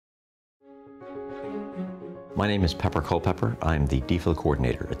My name is Pepper Culpepper. I'm the DPhil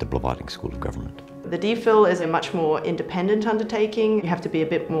coordinator at the Blavatnik School of Government. The DPhil is a much more independent undertaking. You have to be a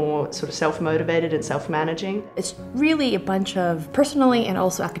bit more sort of self-motivated and self-managing. It's really a bunch of personally and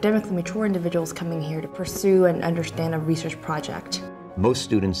also academically mature individuals coming here to pursue and understand a research project. Most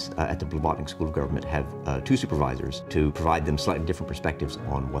students at the Blavatnik School of Government have two supervisors to provide them slightly different perspectives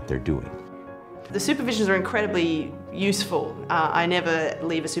on what they're doing. The supervisions are incredibly useful. I never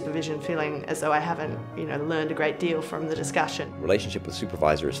leave a supervision feeling as though I haven't, learned a great deal from the discussion. Relationship with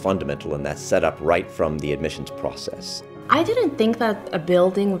supervisor is fundamental, and that's set up right from the admissions process. I didn't think that a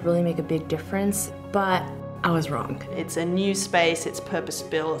building would really make a big difference, but I was wrong. It's a new space, it's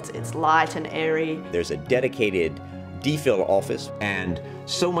purpose-built, it's light and airy. There's a dedicated DPhil office. And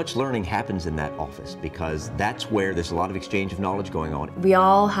so much learning happens in that office because that's where there's a lot of exchange of knowledge going on. We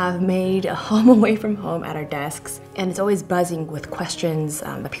all have made a home away from home at our desks, and it's always buzzing with questions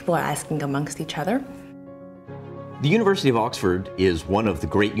that people are asking amongst each other. The University of Oxford is one of the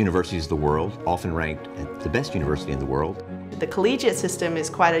great universities of the world, often ranked the best university in the world. The collegiate system is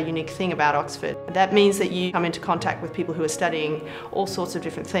quite a unique thing about Oxford. That means that you come into contact with people who are studying all sorts of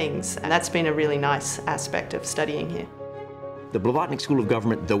different things, and that's been a really nice aspect of studying here. The Blavatnik School of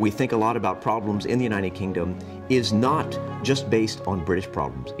Government, though we think a lot about problems in the United Kingdom, is not just based on British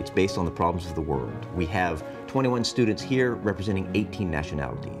problems. It's based on the problems of the world. We have 21 students here representing 18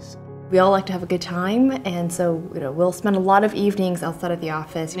 nationalities. We all like to have a good time, and so we'll spend a lot of evenings outside of the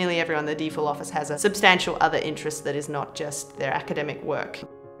office. Nearly everyone in the DPhil office has a substantial other interest that is not just their academic work.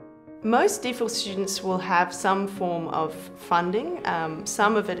 Most DPhil students will have some form of funding.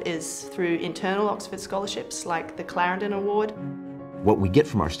 Some of it is through internal Oxford scholarships, like the Clarendon Award. What we get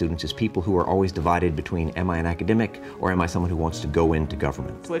from our students is people who are always divided between, am I an academic or am I someone who wants to go into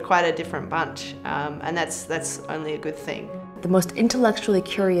government? We're quite a different bunch, and that's only a good thing. The most intellectually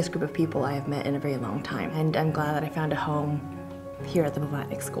curious group of people I have met in a very long time, and I'm glad that I found a home here at the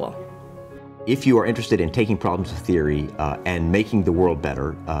Blavatnik School. If you are interested in taking problems of theory and making the world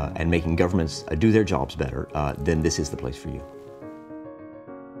better and making governments do their jobs better, then this is the place for you.